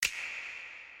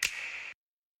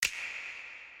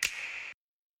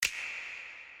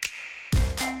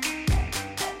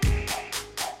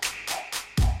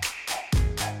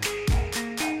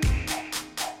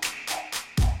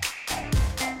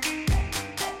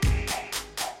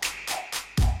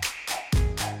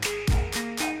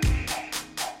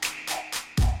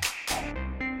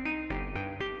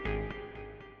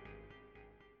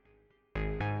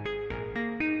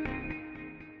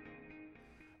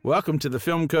Welcome to the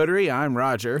Film Coterie. I'm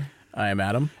Roger. I'm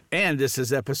Adam. And this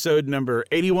is episode number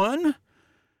 81.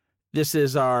 This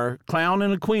is our Clown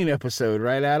and a Queen episode,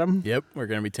 right, Adam? Yep, we're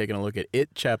going to be taking a look at It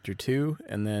Chapter 2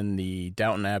 and then the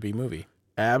Downton Abbey movie.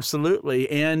 Absolutely.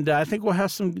 And I think we'll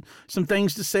have some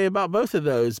things to say about both of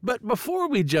those. But before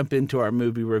we jump into our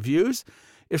movie reviews,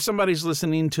 if somebody's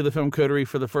listening to the Film Coterie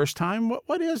for the first time,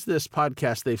 what is this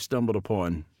podcast they've stumbled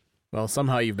upon? Well,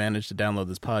 somehow you've managed to download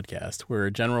this podcast. We're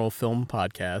a general film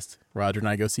podcast. Roger and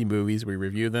I go see movies. We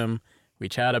review them. We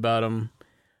chat about them.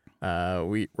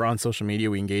 We're on social media.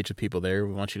 We engage with people there.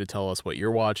 We want you to tell us what you're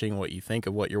watching, what you think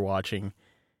of what you're watching.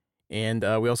 And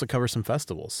we also cover some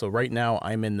festivals. So right now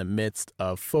I'm in the midst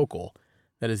of Focal.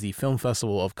 That is the Film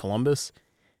Festival of Columbus.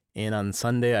 And on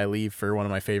Sunday I leave for one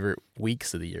of my favorite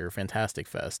weeks of the year, Fantastic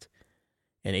Fest,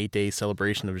 an 8-day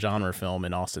celebration of genre film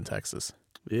in Austin, Texas.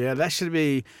 Yeah, that should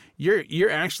be,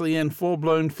 you're actually in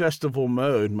full-blown festival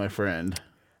mode, my friend.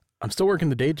 I'm still working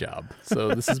the day job,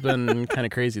 so this has been kind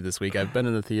of crazy this week. I've been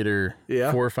in the theater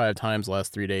 4 or 5 times the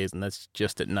last 3 days, and that's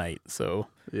just at night. So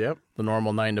the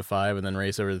normal 9 to 5, and then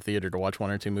race over to the theater to watch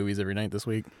 1 or 2 movies every night this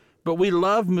week. But we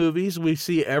love movies. We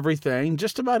see everything,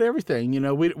 just about everything. You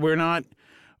know, we're not,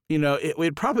 you know,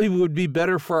 it probably would be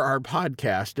better for our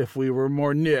podcast if we were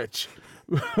more niche.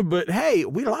 But hey,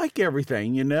 we like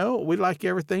everything, you know. We like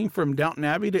everything from Downton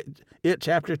Abbey to It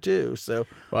Chapter 2. So,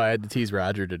 well, I had to tease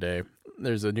Roger today.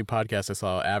 There's a new podcast I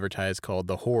saw advertised called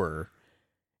The Horror,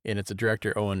 and it's a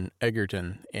director, Owen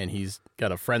Egerton, and he's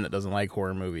got a friend that doesn't like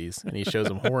horror movies, and he shows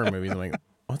him horror movies. I'm like,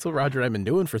 what's what Roger and I've been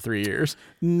doing for 3 years?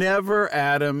 Never,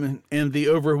 Adam, in the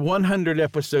over 100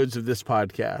 episodes of this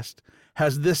podcast,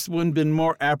 has this one been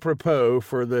more apropos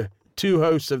for the 2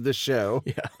 hosts of this show.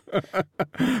 Yeah.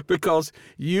 Because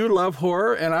you love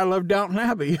horror and I love Downton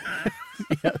Abbey.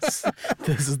 Yes.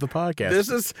 This is the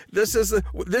podcast.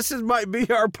 This might be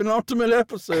our penultimate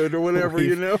episode or whatever,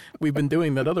 you know. We've been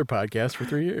doing that other podcast for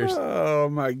 3 years. Oh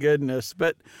my goodness.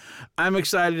 But I'm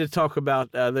excited to talk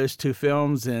about those 2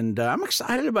 films, and I'm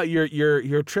excited about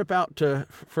your trip out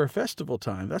for festival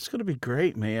time. That's going to be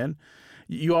great, man.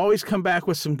 You always come back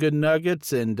with some good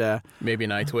nuggets, and maybe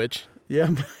an eye twitch. Yeah.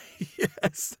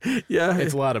 Yes. Yeah.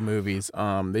 It's a lot of movies.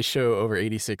 They show over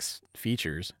 86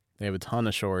 features. They have a ton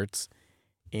of shorts,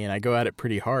 and I go at it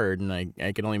pretty hard, and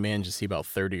I can only manage to see about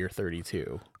 30 or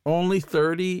 32. Only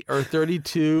 30 or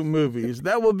 32 movies.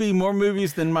 That will be more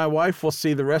movies than my wife will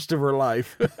see the rest of her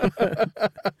life.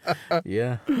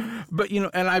 Yeah. But, you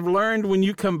know, and I've learned when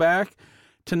you come back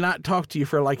to not talk to you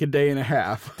for like a day and a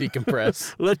half.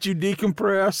 Decompress. Let you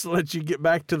decompress, let you get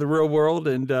back to the real world,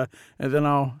 and then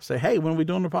I'll say, hey, when are we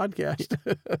doing the podcast?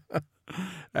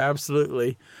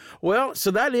 Absolutely. Well,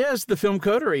 so that is the Film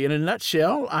Coterie in a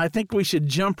nutshell. I think we should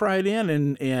jump right in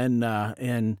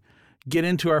and get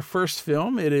into our first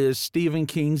film. It is Stephen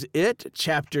King's It,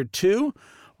 Chapter 2.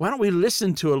 Why don't we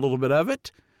listen to a little bit of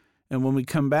it? And when we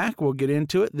come back, we'll get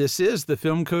into it. This is the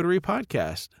Film Coterie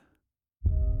podcast.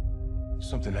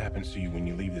 Something happens to you when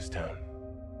you leave this town.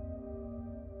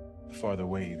 The farther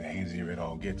away, the hazier it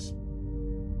all gets.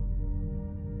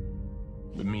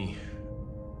 But me,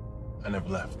 I never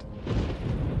left.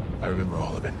 I remember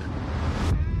all of it.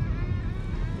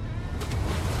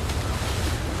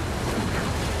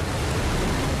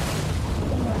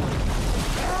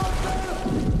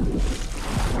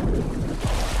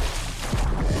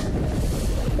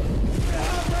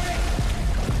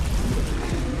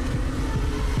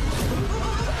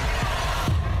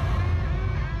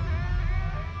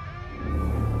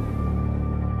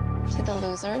 To the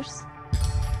losers.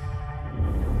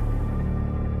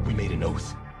 We made an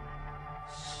oath.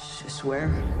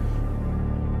 Swear?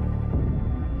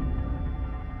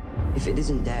 If it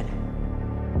isn't dead,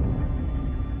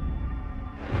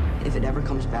 if it ever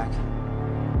comes back,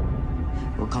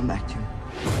 we'll come back to.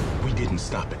 We didn't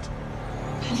stop it.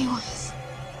 Pennywise.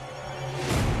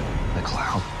 The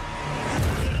clown.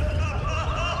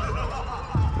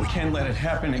 We can't let it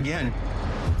happen again.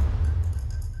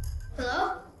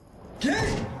 Hello?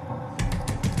 Kid!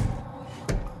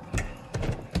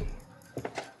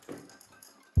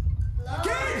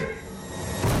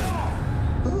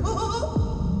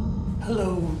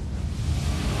 Hello.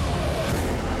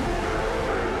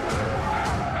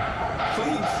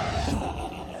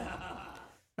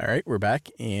 All right, we're back,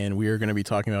 and we are going to be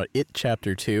talking about It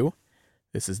Chapter 2.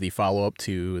 This is the follow-up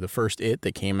to the first It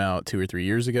that came out 2 or 3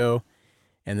 years ago,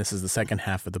 and this is the second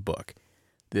half of the book.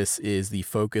 This is the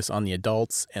focus on the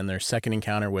adults and their second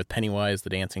encounter with Pennywise the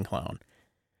Dancing Clown.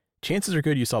 Chances are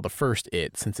good you saw the first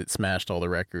It, since it smashed all the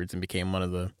records and became one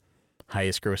of the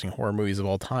highest-grossing horror movies of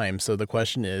all time. So the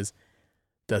question is,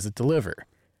 does it deliver?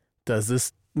 Does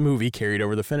this movie carried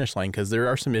over the finish line because there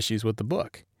are some issues with the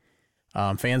book.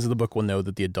 Fans of the book will know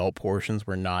that the adult portions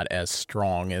were not as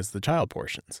strong as the child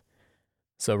portions.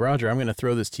 So, Roger, I'm going to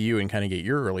throw this to you and kind of get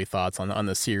your early thoughts on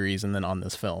the series and then on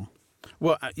this film.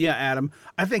 Well, yeah, Adam,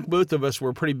 I think both of us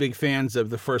were pretty big fans of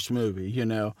the first movie,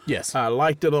 Yes. I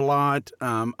liked it a lot.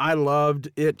 I loved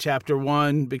it, Chapter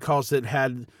 1, because it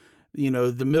had,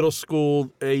 the middle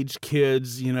school age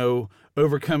kids,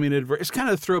 overcoming adversity. It's kind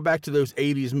of a throwback to those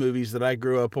 80s movies that I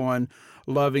grew up on,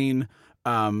 loving.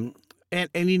 And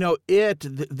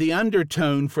the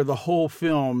undertone for the whole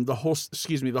film, the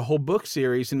whole book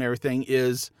series and everything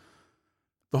is,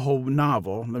 the whole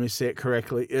novel, let me say it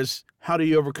correctly, is how do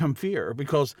you overcome fear?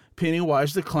 Because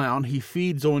Pennywise the clown, he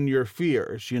feeds on your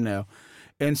fears,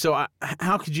 And so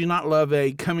how could you not love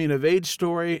a coming-of-age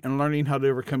story and learning how to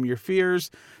overcome your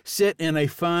fears, sit in a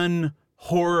fun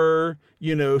horror,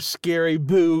 scary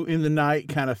boo in the night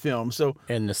kind of film.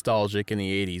 And nostalgic in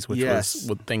the 80s, which yes.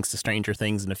 was, thanks to Stranger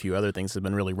Things and a few other things, have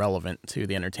been really relevant to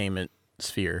the entertainment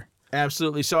sphere.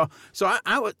 Absolutely. So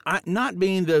I not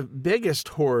being the biggest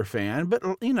horror fan, but,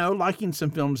 liking some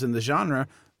films in the genre,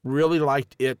 really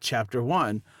liked it, Chapter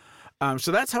 1.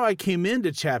 So that's how I came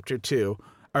into Chapter 2.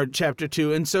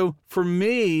 And so for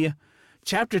me,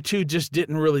 Chapter 2 just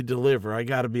didn't really deliver. I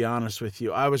got to be honest with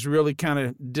you. I was really kind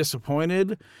of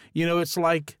disappointed. It's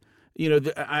like,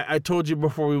 I told you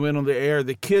before we went on the air,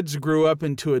 the kids grew up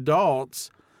into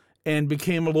adults and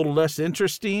became a little less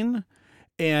interesting.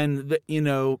 And,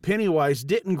 Pennywise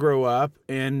didn't grow up,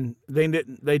 and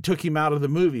they took him out of the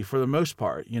movie for the most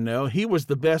part. He was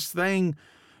the best thing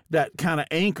that kind of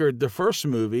anchored the first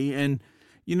movie. And,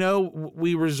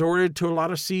 we resorted to a lot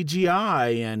of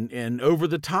CGI and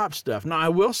over-the-top stuff. Now, I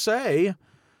will say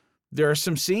there are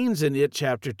some scenes in it,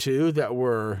 Chapter 2, that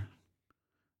were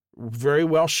very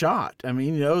well shot. I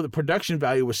mean, the production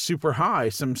value was super high.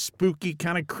 Some spooky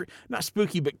kind of, not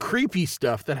spooky, but creepy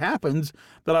stuff that happens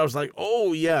that I was like,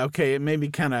 oh, yeah, okay. It made me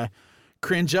kind of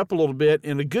cringe up a little bit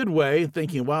in a good way,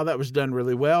 thinking, wow, that was done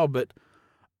really well. But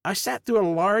I sat through a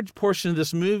large portion of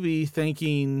this movie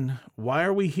thinking, why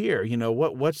are we here?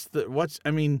 It's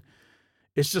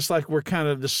just like we're kind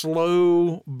of the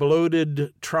slow,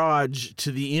 bloated trudge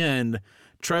to the end,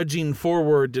 trudging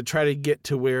forward to try to get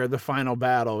to where the final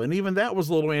battle. And even that was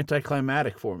a little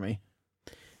anticlimactic for me.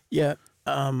 Yeah,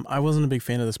 I wasn't a big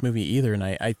fan of this movie either. And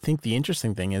I think the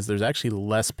interesting thing is there's actually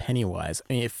less Pennywise.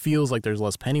 I mean, it feels like there's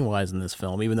less Pennywise in this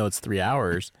film, even though it's 3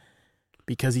 hours.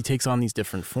 Because he takes on these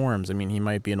different forms. I mean, he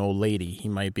might be an old lady. He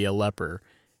might be a leper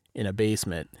in a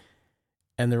basement.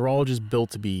 And they're all just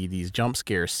built to be these jump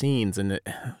scare scenes. And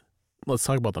let's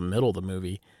talk about the middle of the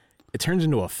movie. It turns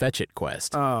into a fetch-it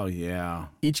quest. Oh, yeah.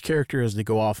 Each character has to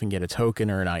go off and get a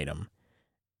token or an item.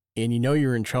 And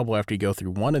you're in trouble after you go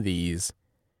through one of these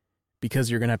because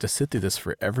you're going to have to sit through this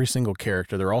for every single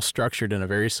character. They're all structured in a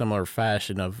very similar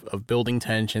fashion of building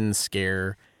tension,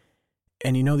 scare.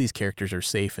 And these characters are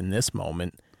safe in this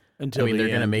moment. Until they're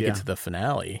going to make yeah. it to the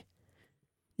finale.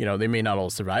 They may not all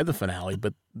survive the finale,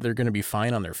 but they're going to be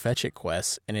fine on their fetch-it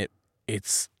quests. And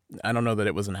it's I don't know that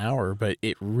it was an hour, but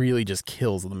it really just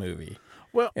kills the movie.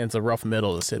 Well, and it's a rough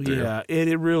middle to sit through. Yeah,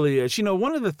 it really is.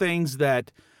 One of the things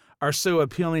that are so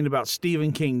appealing about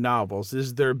Stephen King novels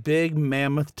is their big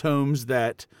mammoth tomes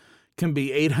that can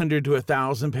be 800 to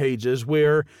 1,000 pages,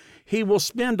 where he will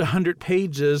spend 100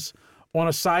 pages on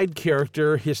a side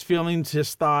character, his feelings,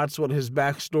 his thoughts, what his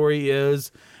backstory is,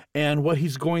 and what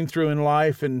he's going through in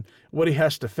life and what he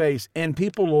has to face. And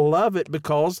people love it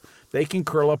because they can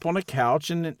curl up on a couch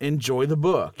and enjoy the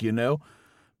book,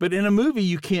 But in a movie,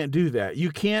 you can't do that.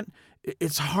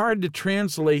 It's hard to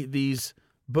translate these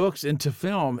books into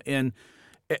film. And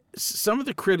some of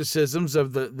the criticisms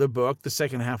of the book, the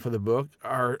second half of the book,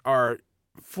 are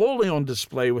fully on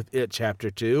display with it,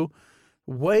 Chapter 2.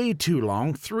 Way too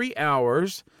long, 3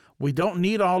 hours. We don't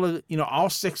need all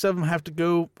 6 of them have to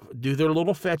go do their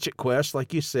little fetch-it quest,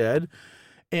 like you said.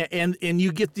 And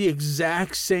you get the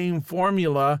exact same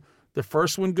formula. The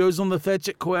first one goes on the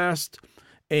fetch-it quest,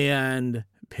 and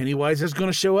Pennywise is going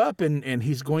to show up, and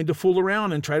he's going to fool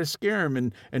around and try to scare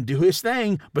him and do his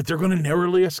thing, but they're going to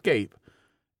narrowly escape.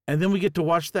 And then we get to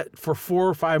watch that for 4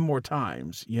 or 5 more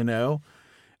times,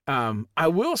 I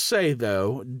will say,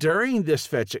 though, during this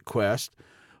fetch-it quest,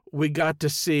 we got to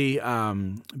see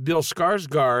Bill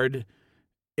Skarsgård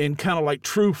in kind of like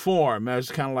true form,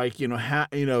 as kind of like,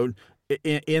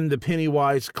 in the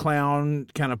Pennywise clown,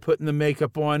 kind of putting the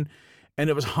makeup on, and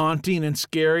it was haunting and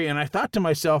scary. And I thought to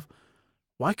myself,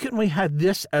 why couldn't we have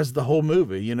this as the whole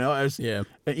movie,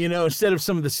 instead of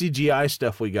some of the CGI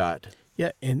stuff we got?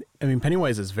 Yeah, and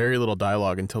Pennywise has very little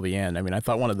dialogue until the end. I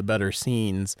thought one of the better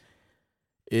scenes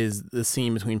is the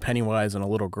scene between Pennywise and a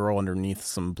little girl underneath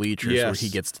some bleachers where he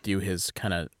gets to do his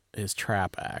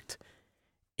trap act.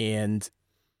 And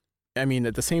I mean,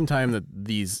 at the same time that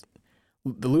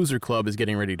the loser club is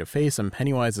getting ready to face him,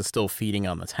 Pennywise is still feeding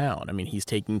on the town. I mean, he's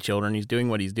taking children, he's doing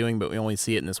what he's doing, but we only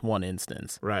see it in this one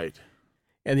instance. Right.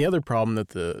 And the other problem that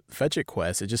the Fetch It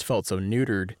quest, it just felt so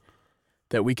neutered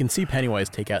that we can see Pennywise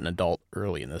take out an adult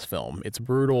early in this film. It's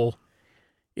brutal,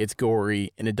 it's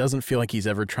gory, and it doesn't feel like he's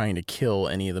ever trying to kill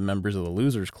any of the members of the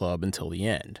Losers Club until the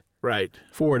end. Right.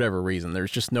 For whatever reason.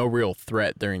 There's just no real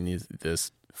threat during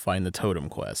this Find the Totem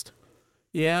quest.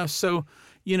 Yeah, so,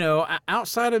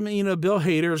 outside of, Bill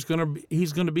Hader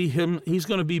he's going to be him. He's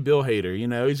going to be Bill Hader,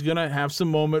 He's going to have some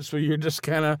moments where you're just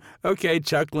kind of, okay,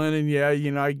 chuckling and, yeah,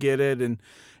 I get it. And,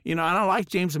 and I like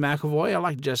James McAvoy. I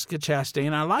like Jessica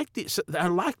Chastain. I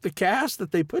like the cast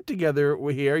that they put together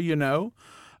here,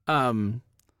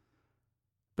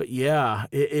 But yeah,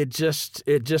 it just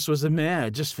was a meh.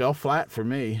 It just fell flat for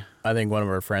me. I think one of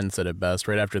our friends said it best.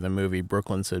 Right after the movie,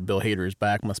 Brooklyn said Bill Hader's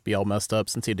back must be all messed up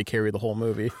since he had to carry the whole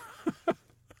movie.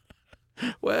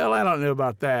 Well, I don't know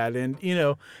about that. And,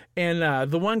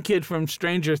 the one kid from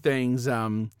Stranger Things,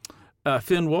 Finn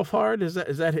Wolfhard, is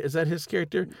that his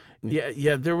character?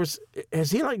 Yeah.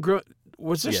 Has he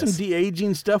was there some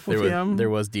de-aging stuff with him? There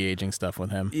was de-aging stuff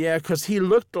with him. Yeah, because he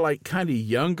looked like kind of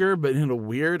younger, but in a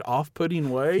weird,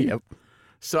 off-putting way. Yep.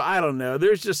 So I don't know.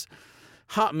 There's just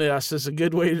hot mess is a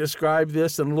good way to describe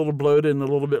this, and a little bloated and a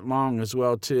little bit long as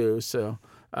well too. So,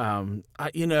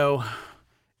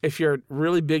 if you're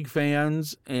really big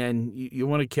fans and you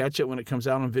want to catch it when it comes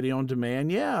out on video on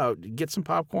demand, yeah, get some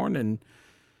popcorn and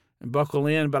buckle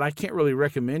in. But I can't really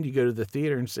recommend you go to the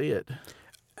theater and see it.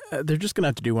 They're just going to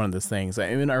have to do one of those things.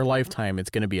 In our lifetime, it's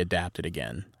going to be adapted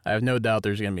again. I have no doubt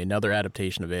there's going to be another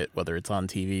adaptation of it, whether it's on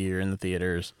TV or in the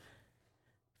theaters.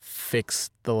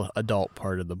 Fix the adult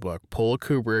part of the book. Pull a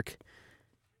Kubrick,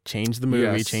 change the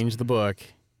movie, change the book,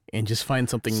 and just find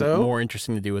something more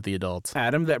interesting to do with the adults.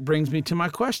 Adam, that brings me to my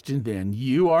question then.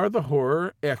 You are the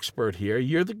horror expert here.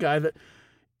 You're the guy that,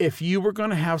 if you were going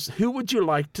to have, who would you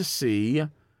like to see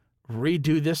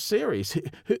redo this series?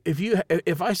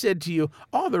 If I said to you,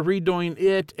 they're redoing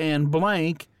it and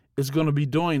blank is going to be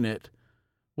doing it,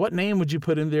 what name would you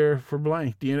put in there for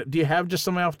blank? Do you have just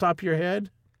something off the top of your head?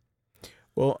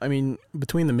 Well, I mean,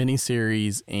 between the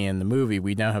miniseries and the movie,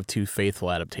 we now have 2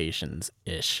 faithful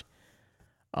adaptations-ish.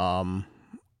 I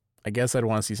guess I'd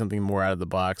want to see something more out of the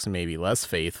box and maybe less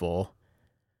faithful.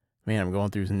 Man, I'm going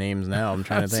through some names now. I'm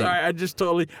trying to think.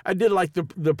 Sorry, I did like the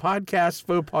podcast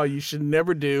faux pas you should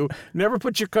never do. Never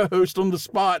put your co-host on the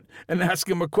spot and ask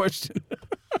him a question.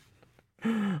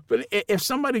 But if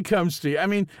somebody comes to you, I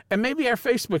mean, and maybe our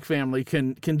Facebook family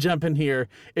can jump in here.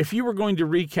 If you were going to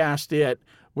recast it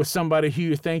with somebody who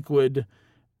you think would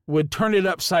turn it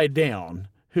upside down,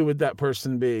 who would that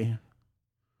person be?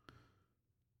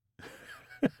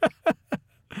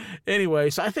 Anyway,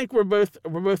 so I think we're both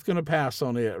going to pass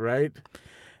on it, right?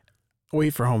 Wait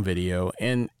for home video,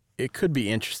 and it could be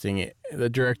interesting. The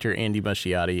director, Andy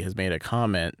Muschietti, has made a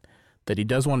comment that he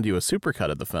does want to do a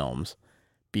supercut of the films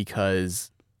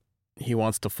because he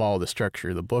wants to follow the structure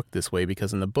of the book this way,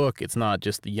 because in the book, it's not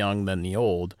just the young, then the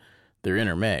old. They're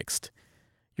intermixed.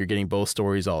 You're getting both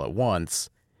stories all at once,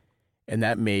 and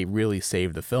that may really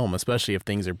save the film, especially if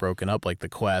things are broken up, like the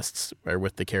quests are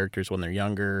with the characters when they're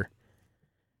younger.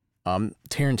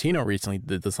 Tarantino recently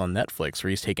did this on Netflix, where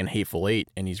he's taken Hateful Eight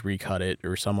and he's recut it,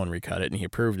 or someone recut it, and he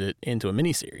approved it into a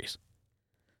miniseries.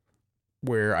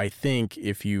 Where I think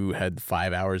if you had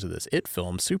 5 hours of this It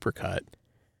film supercut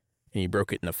and you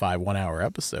broke it into 5 1-hour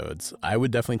episodes, I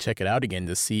would definitely check it out again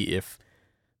to see if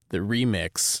the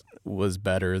remix was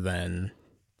better than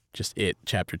just It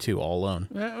Chapter 2 all alone.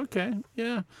 Yeah, okay,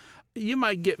 yeah. You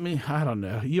might get me, I don't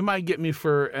know. You might get me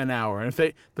for an hour. And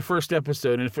if the first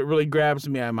episode, and if it really grabs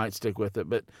me, I might stick with it.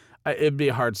 But it'd be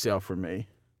a hard sell for me.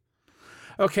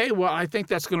 Okay, well, I think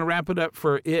that's going to wrap it up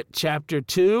for It Chapter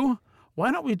 2.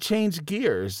 Why don't we change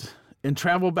gears and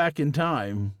travel back in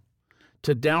time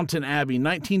to Downton Abbey,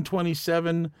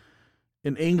 1927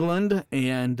 in England.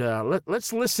 And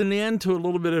let's listen in to a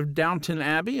little bit of Downton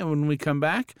Abbey. And when we come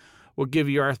back, we'll give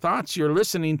you our thoughts. You're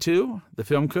listening to The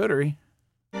Film Coterie.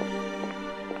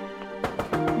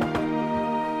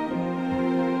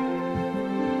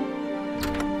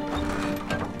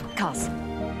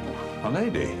 My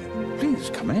lady, please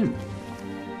come in.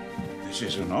 This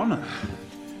is an honor.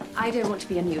 I don't want to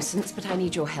be a nuisance, but I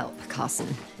need your help,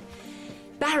 Carson.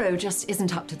 Barrow just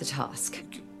isn't up to the task.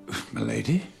 My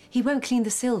lady? He won't clean the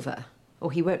silver,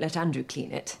 or he won't let Andrew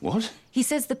clean it. What? He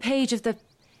says the page of the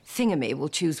thingamy will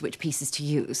choose which pieces to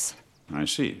use. I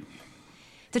see.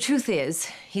 The truth is,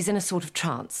 he's in a sort of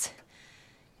trance.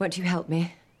 Won't you help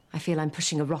me? I feel I'm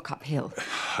pushing a rock uphill.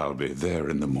 I'll be there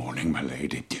in the morning, my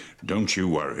lady. Don't you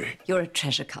worry. You're a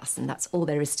treasure, Carson. That's all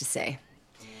there is to say.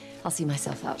 I'll see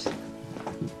myself out.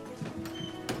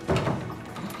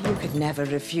 You could never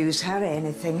refuse her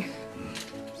anything.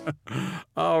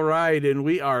 All right, and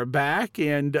we are back.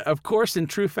 And, of course, in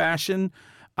true fashion,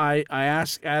 I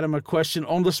asked Adam a question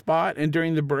on the spot, and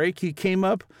during the break, he came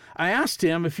up. I asked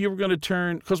him if you were going to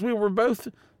turn, because we were both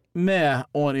meh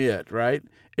on it, right?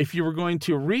 If you were going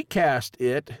to recast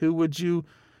it, who would you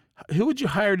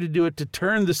hire to do it to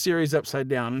turn the series upside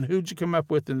down? And who'd you come up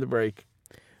with in the break?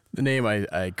 The name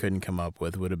I couldn't come up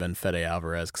with would have been Fede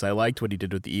Alvarez, because I liked what he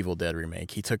did with the Evil Dead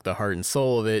remake. He took the heart and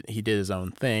soul of it. He did his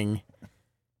own thing.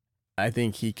 I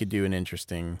think he could do an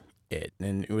interesting It.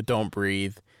 And with Don't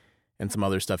Breathe and some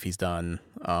other stuff he's done,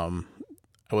 I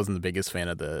wasn't the biggest fan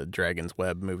of the Dragon's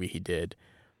Web movie he did.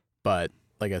 But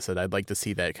like I said, I'd like to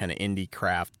see that kind of indie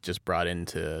craft just brought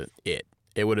into It.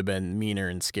 It would have been meaner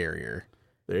and scarier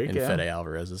in Fede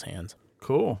Alvarez's hands.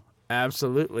 Cool.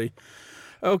 Absolutely.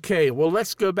 Okay, well,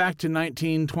 let's go back to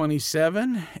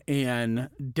 1927 and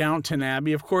Downton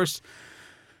Abbey. Of course,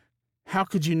 how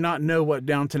could you not know what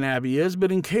Downton Abbey is?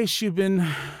 But in case you've been,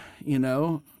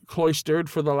 cloistered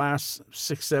for the last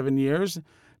 6-7 years,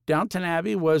 Downton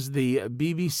Abbey was the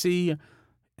BBC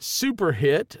super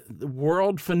hit,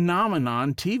 world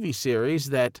phenomenon TV series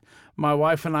that my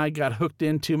wife and I got hooked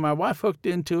into. My wife hooked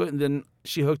into it, and then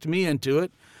she hooked me into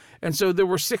it. And so there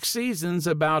were 6 seasons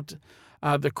about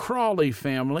the Crawley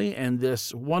family and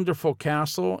this wonderful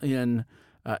castle in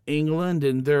England,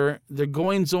 and their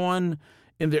goings-on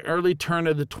in the early turn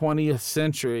of the 20th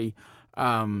century.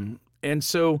 And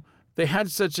so they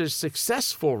had such a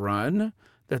successful run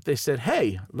that they said,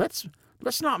 hey, let's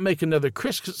not make another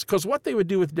Christmas, because what they would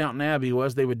do with Downton Abbey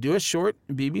was they would do a short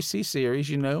BBC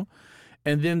series, and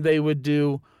then they would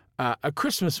do a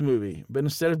Christmas movie. But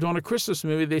instead of doing a Christmas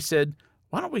movie, they said,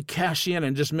 why don't we cash in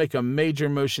and just make a major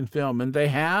motion film? And they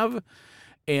have.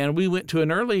 And we went to an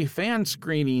early fan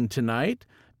screening tonight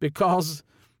because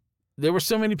there were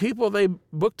so many people, they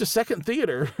booked a second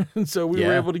theater. And so we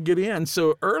were able to get in.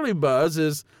 So early buzz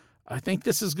is, I think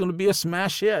this is going to be a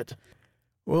smash hit.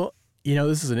 Well,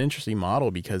 this is an interesting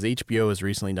model because HBO has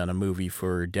recently done a movie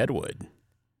for Deadwood,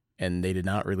 and they did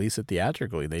not release it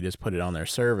theatrically. They just put it on their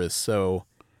service. So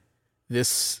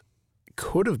this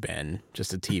could have been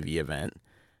just a TV event.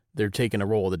 They're taking a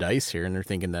roll of the dice here, and they're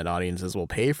thinking that audiences will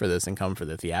pay for this and come for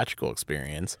the theatrical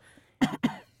experience.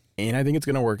 And I think it's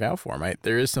going to work out for them.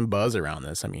 There is some buzz around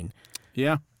this. I mean,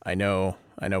 yeah, I know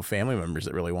family members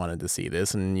that really wanted to see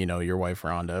this, and your wife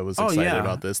Rhonda was excited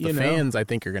about this. The fans, I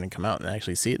think, are going to come out and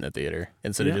actually see it in the theater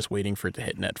instead of just waiting for it to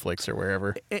hit Netflix or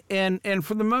wherever. And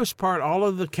for the most part, all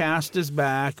of the cast is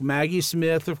back. Maggie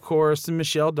Smith, of course, and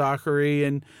Michelle Dockery,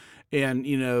 and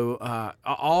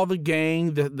all the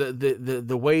gang,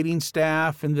 the waiting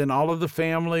staff, and then all of the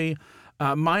family,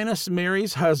 minus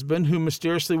Mary's husband, who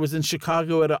mysteriously was in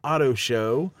Chicago at an auto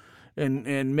show.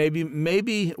 And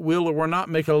maybe will or will not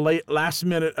make a last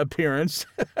minute appearance.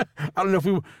 I don't know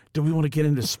if do we want to get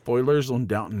into spoilers on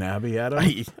Downton Abbey, Adam?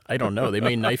 I don't know. They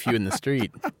may knife you in the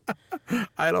street.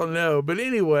 I don't know. But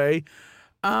anyway,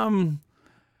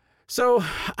 so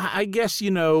I guess,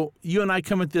 you and I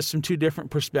come at this from 2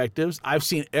 different perspectives. I've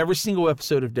seen every single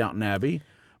episode of Downton Abbey,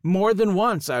 more than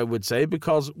once, I would say,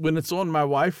 because when it's on, my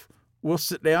wife will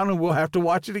sit down and we'll have to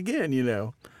watch it again,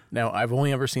 Now, I've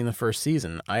only ever seen the first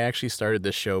season. I actually started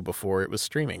this show before it was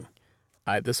streaming.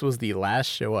 This was the last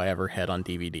show I ever had on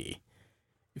DVD.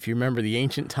 If you remember the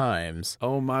ancient times...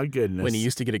 Oh, my goodness. When you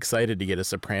used to get excited to get a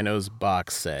Sopranos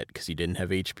box set because you didn't have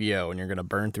HBO and you're going to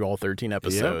burn through all 13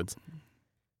 episodes.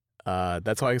 Yep.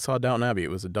 That's how I saw Downton Abbey. It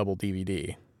was a double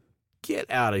DVD. Get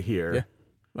out of here. Yeah.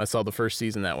 I saw the first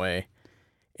season that way.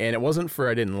 And it wasn't for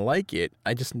I didn't like it.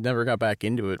 I just never got back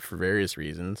into it for various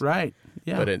reasons. Right.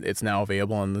 Yeah. But it's now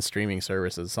available on the streaming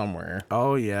services somewhere.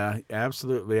 Oh, yeah.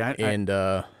 Absolutely.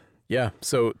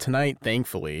 So tonight,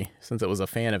 thankfully, since it was a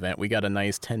fan event, we got a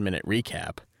nice 10-minute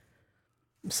recap.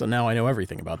 So now I know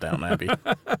everything about Downton Abbey.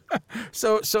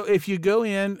 So if you go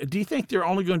in, do you think they're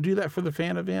only going to do that for the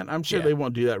fan event? I'm sure they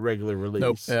won't do that regular release.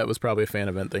 Nope, that was probably a fan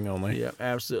event thing only. Yeah,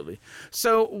 absolutely.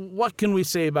 So what can we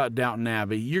say about Downton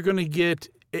Abbey? You're going to get...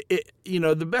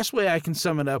 the best way I can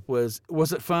sum it up was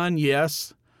it fun?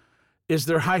 Yes. Is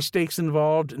there high stakes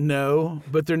involved? No.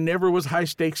 But there never was high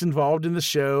stakes involved in the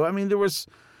show. I mean, there was,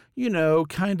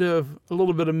 kind of a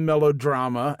little bit of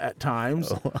melodrama at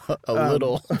times. A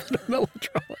little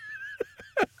melodrama.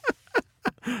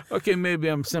 Okay, maybe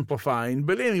I'm simplifying.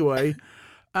 But anyway,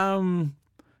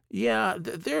 Yeah,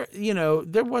 there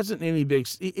wasn't any big.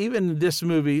 Even this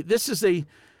movie. This is a.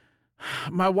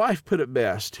 My wife put it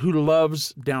best. Who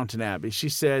loves Downton Abbey? She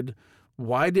said,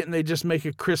 "Why didn't they just make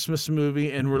a Christmas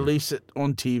movie and release it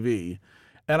on TV?"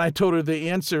 And I told her the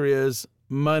answer is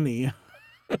money.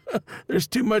 There's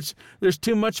too much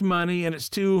money, and it's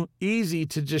too easy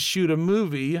to just shoot a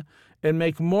movie and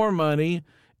make more money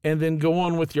and then go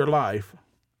on with your life.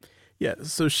 Yeah,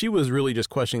 so she was really just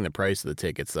questioning the price of the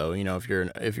tickets, though. If you're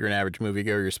an average moviegoer,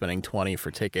 you're spending $20 for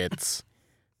tickets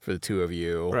for the two of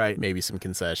you, right? Maybe some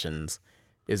concessions.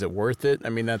 Is it worth it? I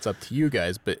mean, that's up to you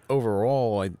guys. But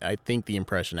overall, I think the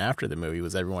impression after the movie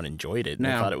was everyone enjoyed it and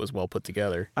they thought it was well put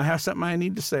together. I have something I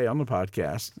need to say on the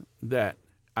podcast that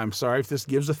I'm sorry if this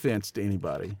gives offense to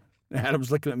anybody.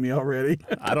 Adam's looking at me already.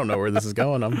 I don't know where this is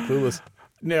going. I'm clueless.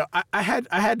 No, I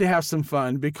had to have some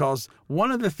fun because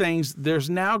one of the things, there's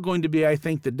now going to be, I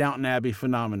think, the Downton Abbey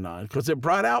phenomenon because it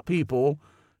brought out people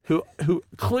who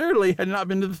clearly had not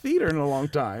been to the theater in a long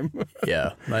time.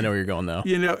 Yeah, I know where you're going now.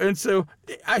 And so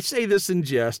I say this in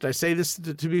jest. I say this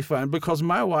to be fun because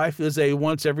my wife is a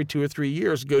once every 2 or 3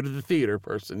 years go to the theater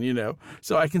person,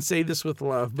 So I can say this with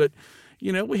love. But,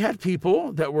 we had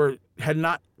people that had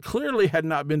not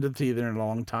been to the theater in a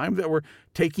long time that were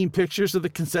taking pictures of the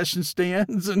concession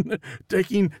stands and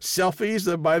taking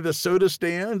selfies by the soda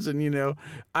stands. And,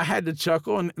 I had to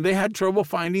chuckle, and they had trouble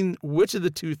finding which of the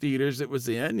 2 theaters it was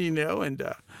in,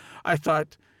 and I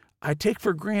thought, I take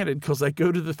for granted because I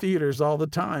go to the theaters all the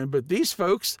time. But these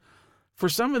folks, for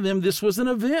some of them, this was an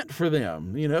event for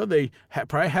them. They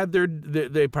probably had their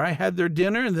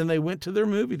dinner and then they went to their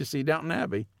movie to see Downton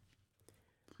Abbey.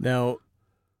 Now,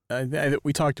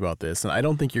 we talked about this, and I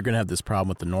don't think you're going to have this problem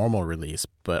with the normal release,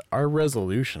 but our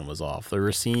resolution was off. There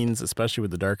were scenes, especially with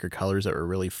the darker colors, that were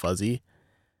really fuzzy.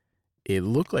 It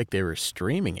looked like they were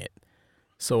streaming it.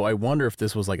 So I wonder if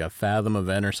this was like a Fathom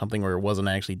event or something where it wasn't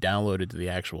actually downloaded to the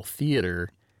actual theater.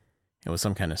 It was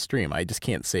some kind of stream. I just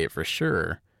can't say it for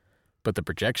sure, but the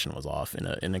projection was off in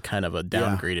a kind of a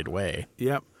downgraded way.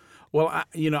 Yep. Well,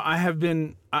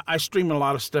 I stream a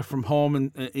lot of stuff from home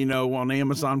and, on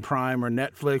Amazon Prime or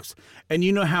Netflix. And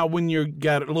you know how when you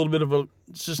got a little bit of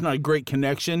it's just not a great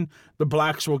connection, the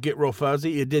blacks will get real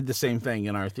fuzzy. It did the same thing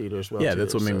in our theater as well. Yeah,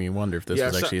 that's what made me wonder if this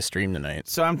was actually a stream tonight.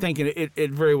 So I'm thinking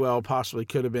it very well possibly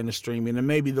could have been a streaming, and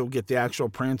maybe they'll get the actual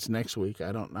prints next week.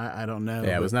 I don't know.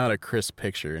 Yeah, it was not a crisp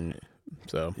picture, and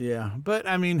so. Yeah, but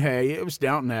I mean, hey, it was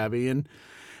Downton Abbey, and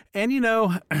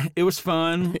it was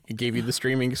fun. It gave you the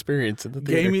streaming experience in the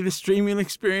theater. Gave me the streaming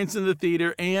experience in the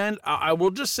theater. And I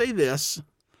will just say this.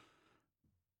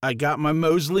 I got my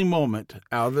Mosley moment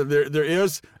out of there. There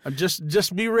is,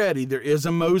 just be ready. There is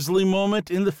a Mosley moment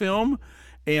in the film.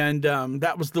 And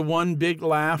that was the one big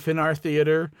laugh in our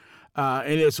theater.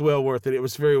 And it's well worth it. It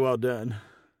was very well done.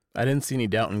 I didn't see any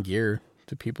Downton gear.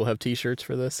 Do people have T-shirts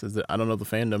for this? I don't know the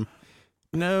fandom.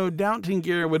 No, Downton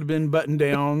gear would have been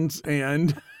button-downs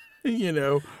and...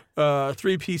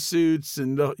 3-piece suits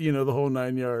and the whole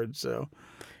 9 yards. So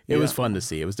it was fun to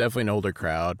see. It was definitely an older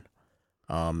crowd.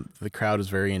 The crowd was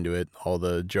very into it. All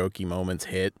the jokey moments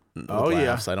hit.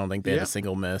 Laughs. I don't think they had a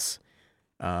single miss.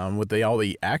 With all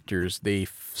the actors, they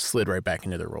slid right back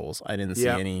into their roles. I didn't see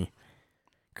any.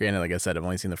 Granted, like I said, I've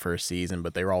only seen the first season,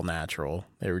 but they were all natural.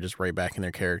 They were just right back in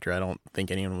their character. I don't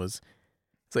think anyone was.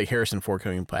 It's like Harrison Ford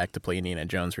coming back to play Indiana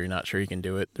Jones where you're not sure he can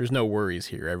do it. There's no worries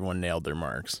here. Everyone nailed their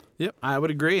marks. Yep, I would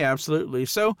agree, absolutely.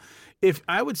 So if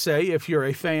you're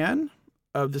a fan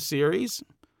of the series,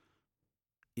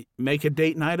 make a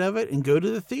date night of it and go to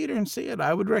the theater and see it.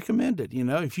 I would recommend it.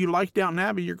 If you like Downton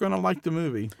Abbey, you're going to like the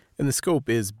movie. And the scope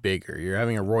is bigger. You're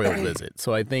having a royal visit.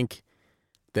 So I think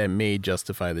that may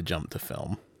justify the jump to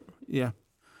film. Yeah,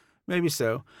 maybe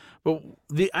so. But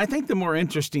I think the more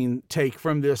interesting take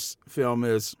from this film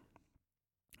is,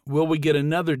 will we get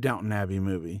another Downton Abbey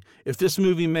movie? If this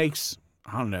movie makes,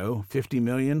 I don't know, 50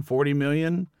 million, 40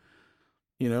 million,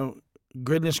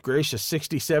 goodness gracious,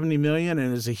 60, 70 million,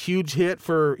 and is a huge hit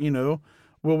for,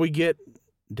 will we get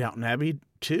Downton Abbey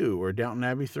 2 or Downton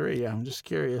Abbey 3? Yeah, I'm just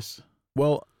curious.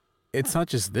 Well, it's not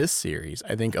just this series.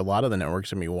 I think a lot of the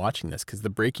networks are going to be watching this because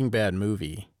the Breaking Bad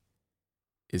movie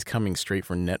is coming straight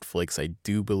from Netflix, I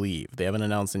do believe. They haven't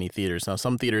announced any theaters. Now,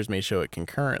 some theaters may show it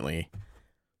concurrently,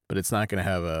 but it's not going to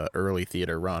have a early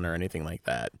theater run or anything like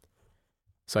that.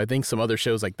 So I think some other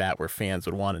shows like that where fans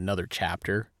would want another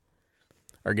chapter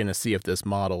are going to see if this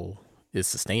model is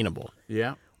sustainable.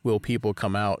 Yeah. Will people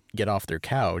come out, get off their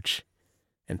couch,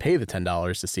 and pay the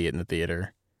 $10 to see it in the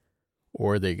theater?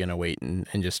 Or are they going to wait and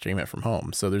just stream it from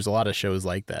home? So there's a lot of shows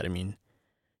like that. I mean,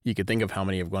 you could think of how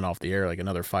many have gone off the air, like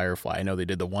another Firefly. I know they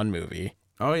did the one movie.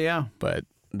 Oh, yeah. But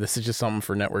this is just something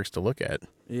for networks to look at.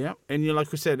 Yeah, and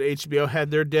like we said, HBO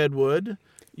had their Deadwood.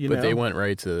 But they went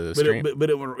right to but stream.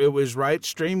 it was right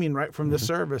streaming right from the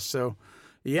service. So,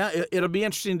 yeah, it'll be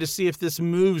interesting to see if this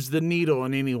moves the needle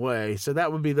in any way. So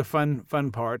that would be the fun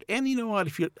part. And you know what?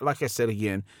 If you, like I said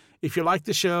again, if you like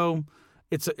the show,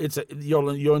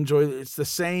 you'll enjoy it. It's the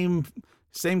same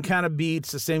kind of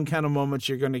beats, the same kind of moments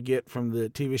you're going to get from the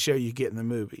TV show you get in the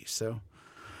movie. So,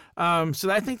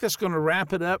 I think that's going to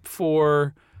wrap it up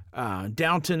for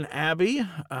Downton Abbey.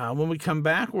 When we come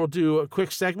back, we'll do a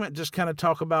quick segment, just kind of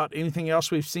talk about anything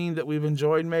else we've seen that we've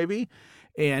enjoyed maybe,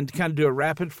 and kind of do a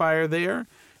rapid fire there,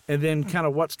 and then kind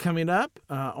of what's coming up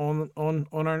on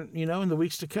our, in the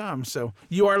weeks to come. So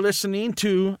you are listening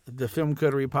to the Film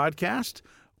Coterie Podcast.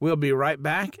 We'll be right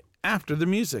back after the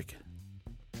music.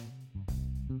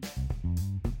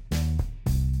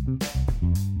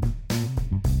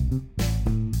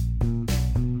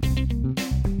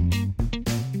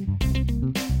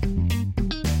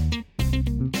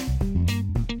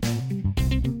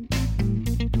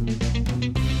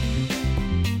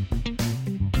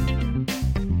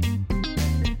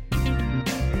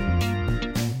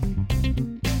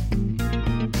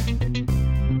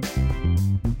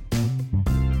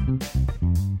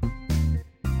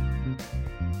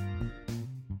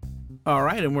 All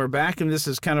right, and we're back, and this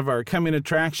is kind of our coming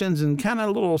attractions and kind of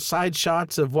little side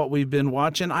shots of what we've been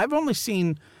watching. I've only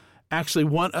seen actually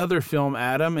one other film,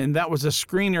 Adam, and that was a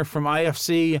screener from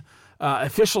IFC,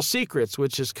 Official Secrets,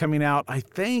 which is coming out, I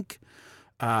think,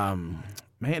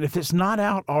 if it's not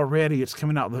out already, it's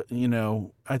coming out,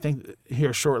 I think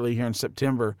here shortly here in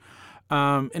September.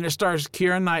 And it stars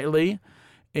Keira Knightley,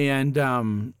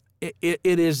 and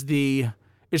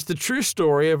it's the true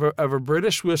story of a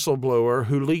British whistleblower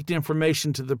who leaked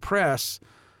information to the press,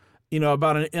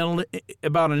 about an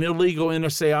illegal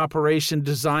NSA operation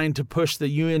designed to push the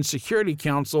UN Security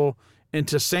Council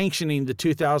into sanctioning the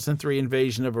 2003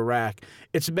 invasion of Iraq.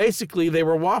 It's basically they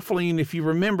were waffling, if you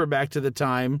remember back to the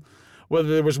time, whether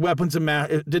there was weapons of mass.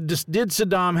 Did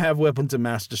Saddam have weapons of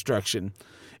mass destruction?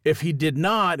 If he did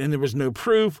not, and there was no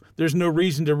proof, there's no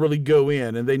reason to really go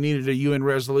in, and they needed a UN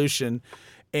resolution.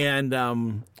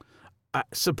 And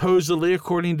supposedly,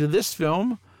 according to this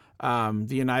film, the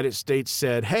United States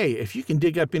said, hey, if you can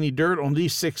dig up any dirt on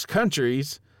these 6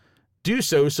 countries, do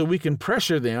so we can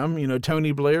pressure them,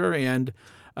 Tony Blair and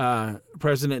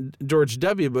President George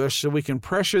W. Bush, so we can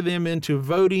pressure them into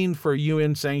voting for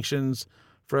UN sanctions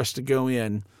for us to go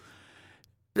in.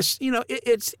 This,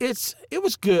 it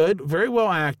was good, very well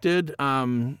acted.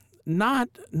 Not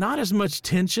as much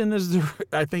tension as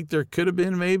I think there could have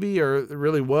been, maybe, or there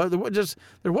really was.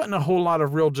 There wasn't a whole lot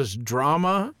of real just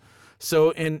drama.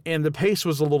 So and the pace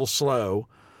was a little slow,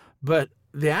 but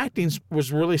the acting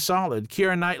was really solid.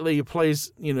 Keira Knightley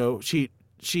plays,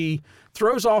 she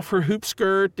throws off her hoop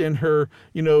skirt and her,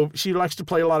 she likes to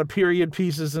play a lot of period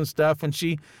pieces and stuff, and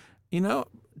she,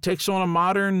 takes on a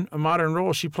modern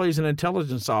role. She plays an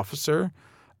intelligence officer.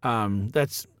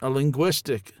 That's a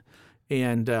linguistic.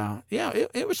 And,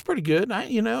 it was pretty good. I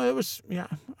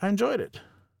enjoyed it.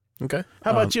 Okay.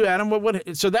 How about you, Adam?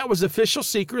 So that was Official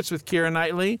Secrets with Keira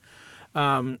Knightley.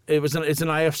 It's an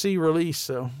IFC release,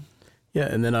 so. Yeah,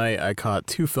 and then I caught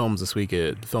 2 films this week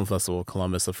at Film Festival of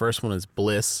Columbus. The first one is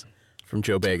Bliss from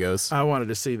Joe Bagos. I wanted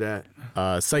to see that.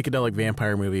 Psychedelic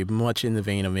vampire movie, much in the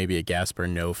vein of maybe a Gaspar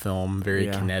Noé film, very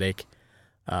kinetic.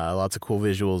 Lots of cool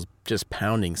visuals, just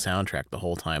pounding soundtrack the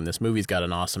whole time. This movie's got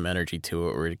an awesome energy to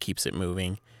it where it keeps it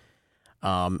moving,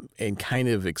 and kind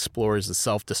of explores the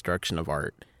self-destruction of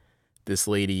art. This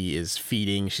lady is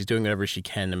she's doing whatever she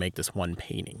can to make this one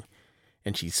painting,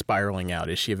 and she's spiraling out.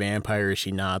 Is she a vampire? Is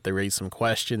she not? They raise some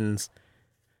questions,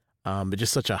 but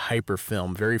just such a hyper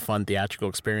film. Very fun theatrical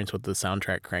experience with the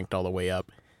soundtrack cranked all the way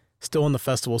up. Still on the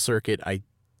festival circuit. I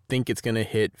think it's going to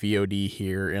hit VOD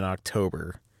here in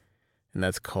October. And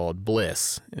that's called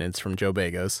Bliss, and it's from Joe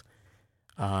Bagos.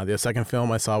 The second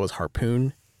film I saw was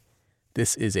Harpoon.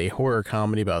 This is a horror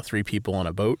comedy about 3 people on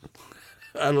a boat.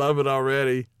 I love it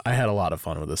already. I had a lot of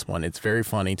fun with this one. It's very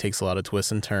funny, takes a lot of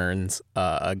twists and turns.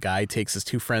 A guy takes his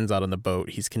 2 friends out on the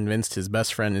boat. He's convinced his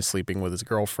best friend is sleeping with his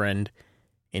girlfriend,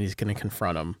 and he's going to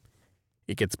confront him.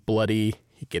 It gets bloody,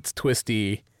 it gets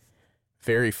twisty,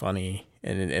 very funny,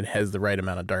 and it has the right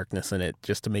amount of darkness in it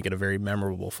just to make it a very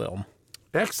memorable film.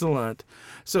 Excellent.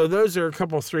 So those are a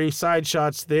couple 3 side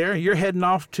shots there. You're heading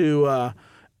off to,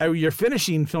 you're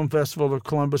finishing Film Festival of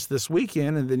Columbus this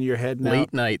weekend, and then you're heading out.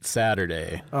 Late night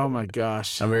Saturday. Oh, my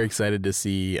gosh. I'm very excited to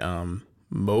see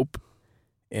Mope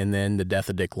and then The Death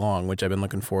of Dick Long, which I've been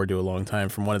looking forward to a long time,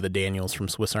 from one of the Daniels from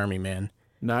Swiss Army Man.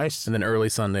 Nice. And then early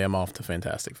Sunday, I'm off to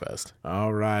Fantastic Fest.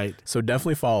 All right. So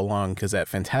definitely follow along, because at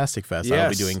Fantastic Fest, I'll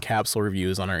be doing capsule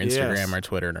reviews on our Instagram, our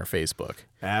Twitter, and our Facebook.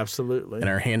 Absolutely. And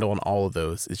our handle on all of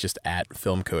those is just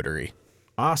 @FilmCoterie.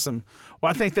 Awesome.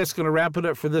 Well, I think that's going to wrap it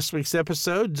up for this week's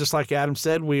episode. Just like Adam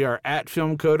said, we are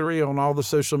 @FilmCoterie on all the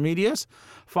social medias.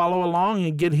 Follow along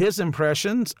and get his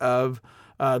impressions of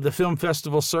the film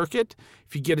festival circuit.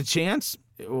 If you get a chance,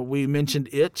 we mentioned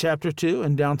It, Chapter 2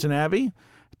 and Downton Abbey.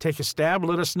 Take a stab.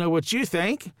 Let us know what you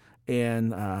think.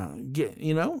 And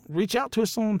reach out to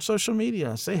us on social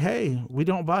media. Say, hey, we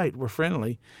don't bite. We're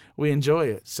friendly. We enjoy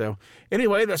it. So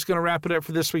anyway, that's going to wrap it up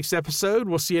for this week's episode.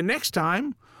 We'll see you next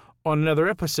time on another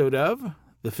episode of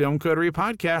the Film Coterie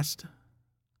Podcast.